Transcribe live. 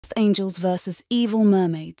Earth Angels vs. Evil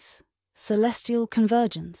Mermaids, Celestial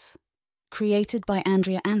Convergence, created by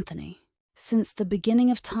Andrea. Since the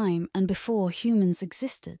beginning of time and before humans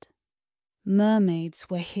existed, mermaids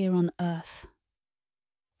were here on Earth.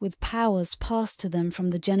 With powers passed to them from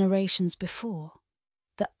the generations before,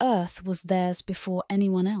 the Earth was theirs before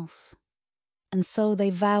anyone else, and so they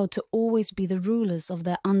vowed to always be the rulers of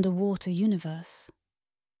their underwater universe.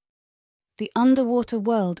 The underwater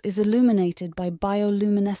world is illuminated by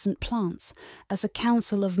bioluminescent plants as a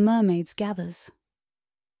council of mermaids gathers.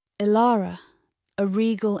 Ilara, a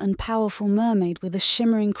regal and powerful mermaid with a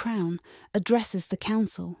shimmering crown, addresses the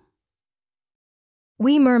council.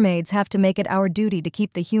 We mermaids have to make it our duty to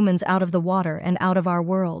keep the humans out of the water and out of our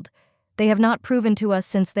world. They have not proven to us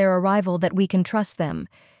since their arrival that we can trust them,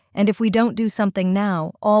 and if we don't do something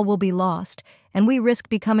now, all will be lost, and we risk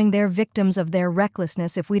becoming their victims of their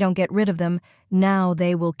recklessness if we don't get rid of them. Now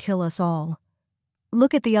they will kill us all.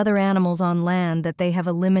 Look at the other animals on land that they have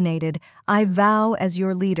eliminated. I vow as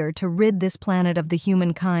your leader to rid this planet of the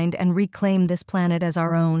humankind and reclaim this planet as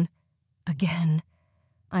our own. Again.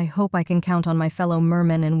 I hope I can count on my fellow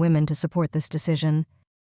mermen and women to support this decision.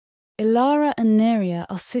 Ilara and Nerea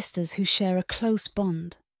are sisters who share a close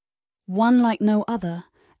bond. One like no other,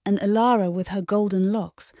 and Ilara with her golden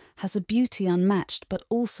locks has a beauty unmatched but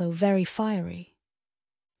also very fiery.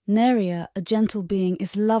 Nerea, a gentle being,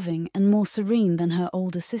 is loving and more serene than her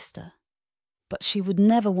older sister, but she would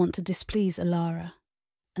never want to displease Ilara,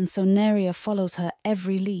 and so Nerea follows her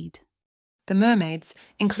every lead. The mermaids,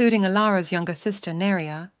 including Ilara's younger sister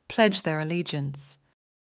Nerea, pledge their allegiance.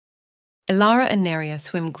 Ilara and Nerea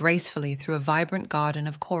swim gracefully through a vibrant garden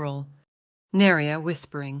of coral. Nerea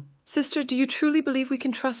whispering, "Sister, do you truly believe we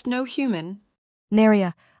can trust no human?"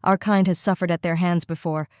 Nerea, our kind has suffered at their hands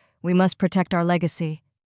before. We must protect our legacy.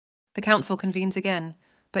 The council convenes again,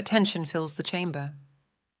 but tension fills the chamber.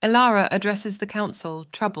 Ilara addresses the council,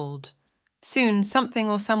 troubled. Soon, something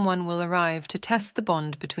or someone will arrive to test the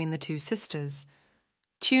bond between the two sisters.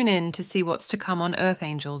 Tune in to see what's to come on Earth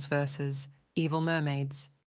Angels vs. Evil Mermaids.